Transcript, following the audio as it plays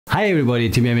Hi everybody,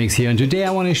 Yemmax here, and today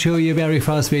I want to show you a very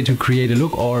fast way to create a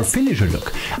look or finish a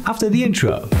look after the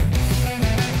intro.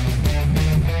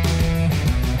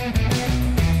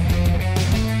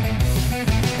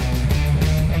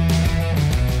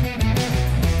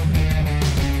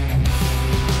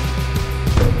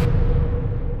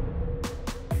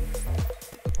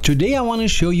 Today I want to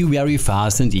show you very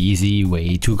fast and easy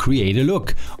way to create a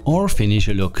look or finish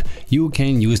a look. You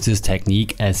can use this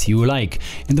technique as you like.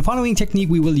 In the following technique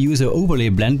we will use an overlay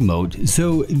blend mode.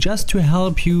 So just to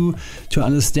help you to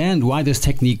understand why this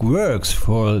technique works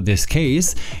for this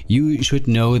case, you should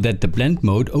know that the blend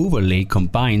mode overlay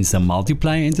combines the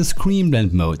multiply and the screen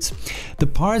blend modes. The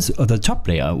parts of the top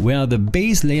layer where the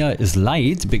base layer is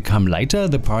light become lighter,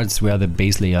 the parts where the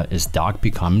base layer is dark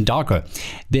become darker.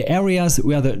 The areas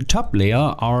where the top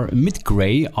layer are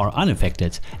mid-gray are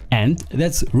unaffected, and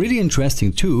that's really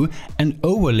interesting too, an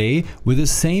overlay with the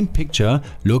same picture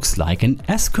looks like an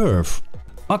S-curve.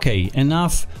 Okay,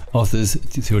 enough of this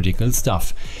theoretical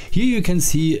stuff. Here you can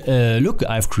see a look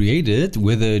I've created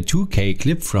with a 2K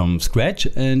clip from scratch,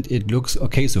 and it looks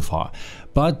okay so far,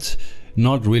 but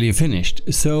not really finished.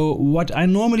 So what I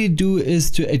normally do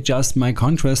is to adjust my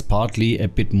contrast partly a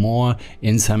bit more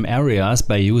in some areas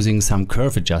by using some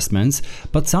curve adjustments,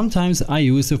 but sometimes I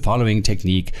use the following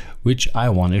technique which I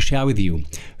want to share with you.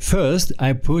 First,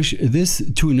 I push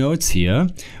these two nodes here,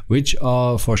 which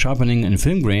are for sharpening and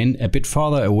film grain, a bit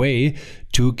farther away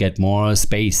to get more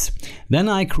space. Then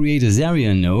I create a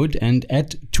Xerion node and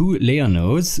add 2 layer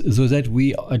nodes so that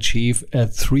we achieve a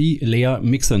 3-layer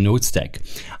mixer node stack.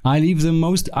 I leave the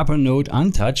most upper node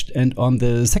untouched, and on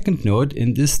the second node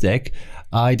in this stack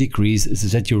I decrease the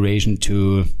saturation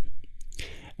to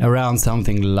around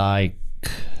something like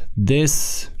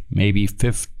this, maybe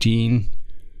 15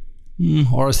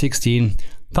 or 16,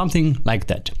 something like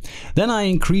that. Then I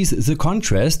increase the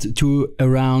contrast to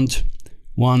around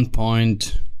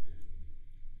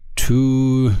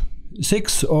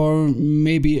 1.26 or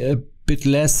maybe a bit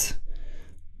less,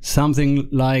 something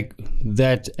like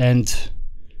that, and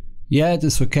yeah, it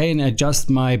is okay, and adjust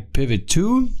my pivot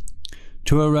 2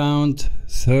 to around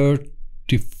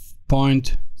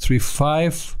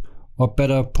 30.35 or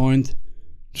better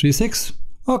 0.36.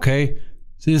 Okay,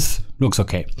 this looks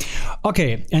okay.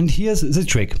 Okay, and here's the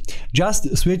trick.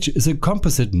 Just switch the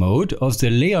composite mode of the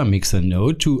layer mixer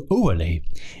node to overlay.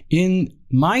 In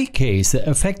my case, the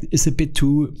effect is a bit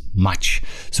too much,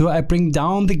 so I bring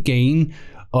down the gain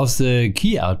of the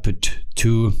key output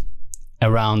to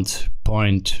around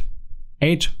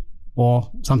 0.8 or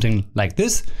something like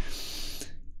this.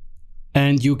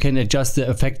 And you can adjust the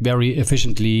effect very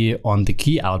efficiently on the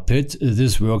key output.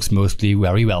 This works mostly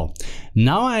very well.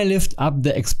 Now I lift up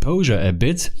the exposure a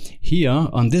bit here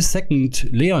on this second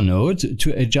layer node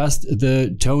to adjust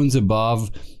the tones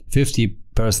above 50%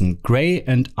 gray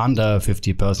and under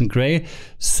 50% gray.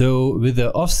 So with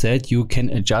the offset you can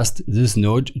adjust this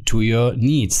node to your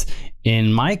needs.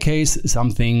 In my case,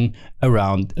 something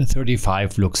around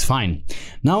 35 looks fine.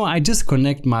 Now I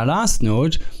disconnect my last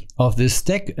node of this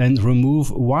stack and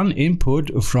remove one input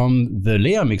from the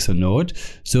layer mixer node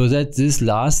so that this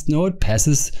last node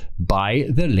passes by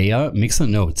the layer mixer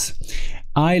nodes.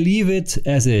 I leave it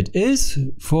as it is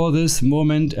for this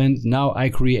moment, and now I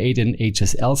create an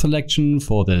HSL selection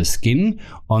for the skin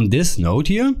on this node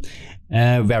here,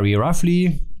 very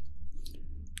roughly,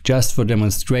 just for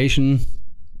demonstration.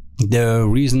 The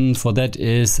reason for that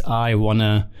is I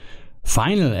wanna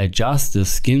final adjust the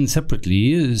skin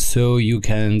separately, so you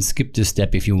can skip this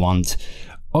step if you want.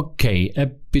 Okay, a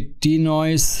bit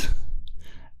denoise,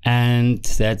 and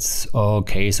that's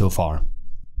okay so far.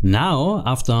 Now,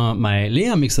 after my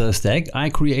layer mixer stack,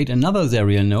 I create another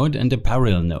Xerion node and a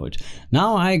parallel node.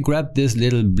 Now I grab this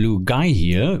little blue guy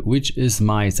here, which is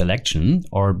my selection,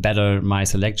 or better, my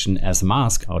selection as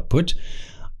mask output,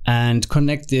 and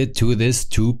connect it to these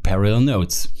 2 parallel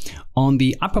nodes. On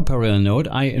the upper parallel node,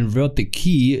 I invert the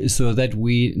key so that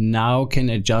we now can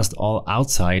adjust all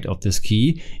outside of this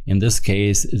key, in this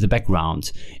case the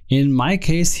background. In my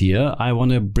case here, I want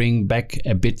to bring back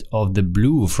a bit of the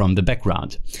blue from the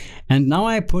background. And now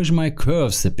I push my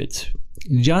curves a bit,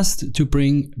 just to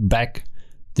bring back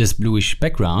this bluish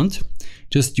background,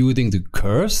 just using the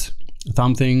curves,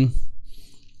 something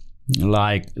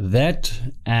like that.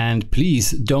 And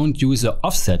please don't use the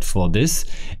offset for this,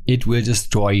 it will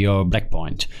destroy your black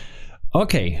point.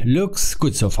 Okay, looks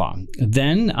good so far.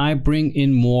 Then I bring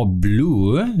in more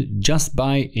blue just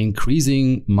by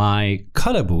increasing my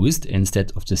color boost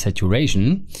instead of the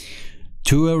saturation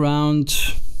to around,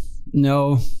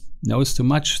 no, it's too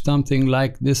much, something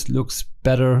like this looks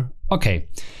better. Okay,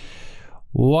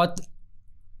 what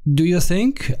Do you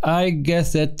think? I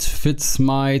guess that fits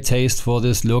my taste for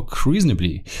this look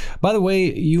reasonably. By the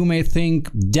way, you may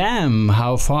think, damn,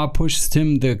 how far pushes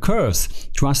Tim the curves.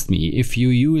 Trust me, if you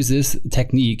use this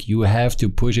technique, you have to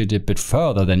push it a bit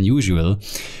further than usual.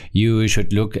 You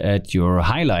should look at your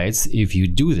highlights if you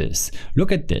do this.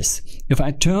 Look at this. If I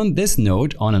turn this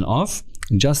node on and off,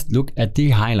 just look at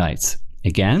the highlights.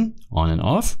 Again, on and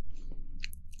off.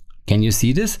 Can you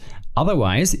see this?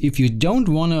 Otherwise, if you don't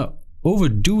want to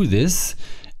overdo this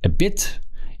a bit,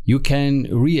 you can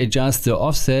readjust the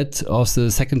offset of the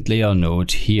second layer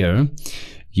node here.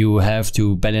 You have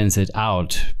to balance it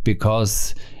out,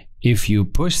 because if you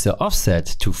push the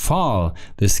offset too far,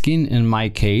 the skin in my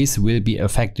case will be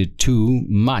affected too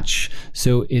much.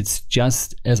 So it's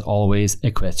just as always a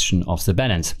question of the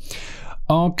balance.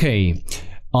 Okay.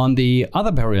 On the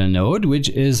other parallel node, which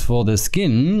is for the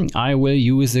skin, I will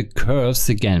use the curves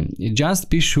again. Just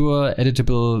be sure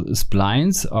editable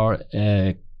splines are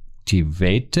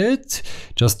activated,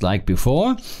 just like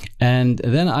before. And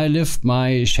then I lift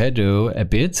my shadow a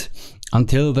bit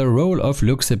until the roll-off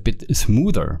looks a bit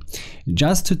smoother,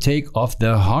 just to take off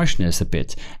the harshness a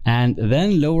bit. And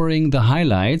then lowering the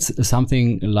highlights,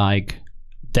 something like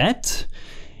that.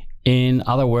 In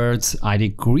other words, I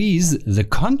decrease the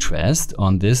contrast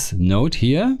on this node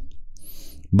here,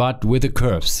 but with the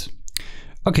curves.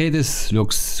 Okay, this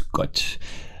looks good.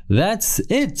 That's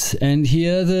it. And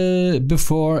here the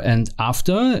before and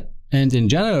after. And in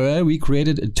general, we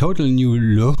created a total new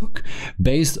look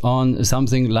based on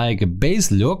something like a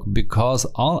base look, because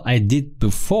all I did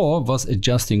before was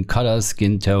adjusting colors,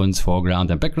 skin tones, foreground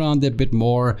and background a bit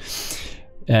more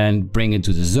and bring it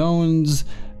to the zones,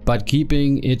 but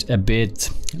keeping it a bit,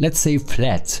 let's say,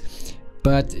 flat.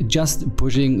 But just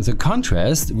pushing the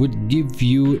contrast would give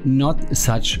you not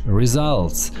such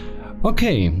results.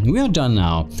 Okay, we are done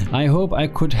now. I hope I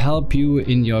could help you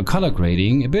in your color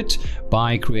grading a bit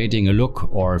by creating a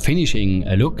look or finishing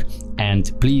a look.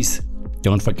 And please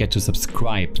don't forget to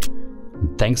subscribe.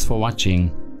 Thanks for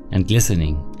watching and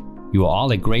listening. You are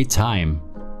all a great time.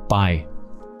 Bye.